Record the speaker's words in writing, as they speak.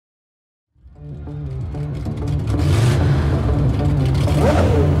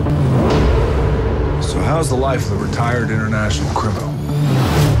How's the life of a retired international criminal?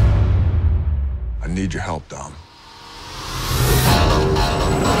 I need your help, Dom.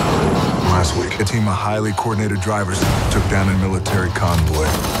 Last week, a team of highly coordinated drivers took down a military convoy.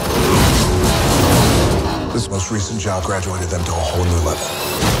 This most recent job graduated them to a whole new level.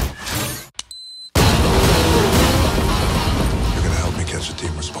 You're gonna help me catch the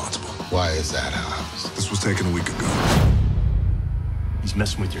team responsible. Why is that, Hobbs? This was taken a week ago. He's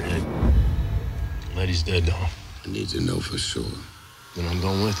messing with your head. Letty's dead, Dom. I need to know for sure. Then I'm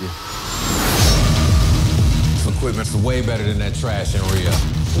going with you. This equipment's way better than that trash in Rio.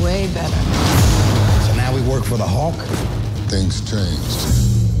 Way better. So now we work for the Hawk? Things changed.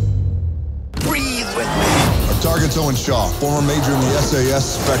 Breathe with me. Our target's Owen Shaw, former major in the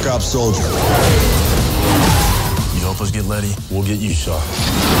SAS Spec Ops soldier. You help us get Letty, we'll get you shot.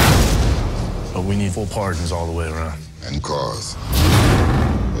 But we need full pardons all the way around. And cars.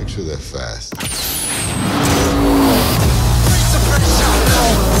 Make sure they're fast.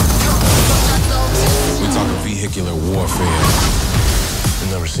 We're talking vehicular warfare.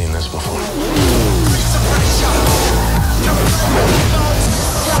 We've never seen this before.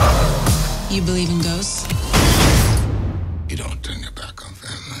 You believe in ghosts? You don't turn your back on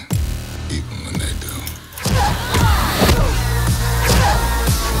family, even when they do.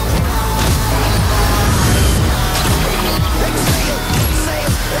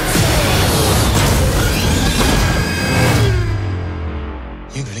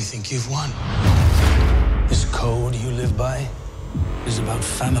 You really think you've won? This code you live by is about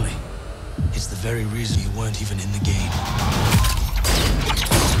family. It's the very reason you weren't even in the game.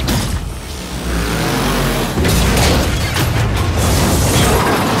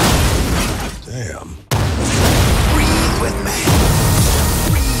 Damn. Breathe with me.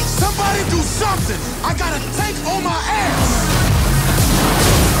 Breathe. Somebody do something! I gotta take on my ass!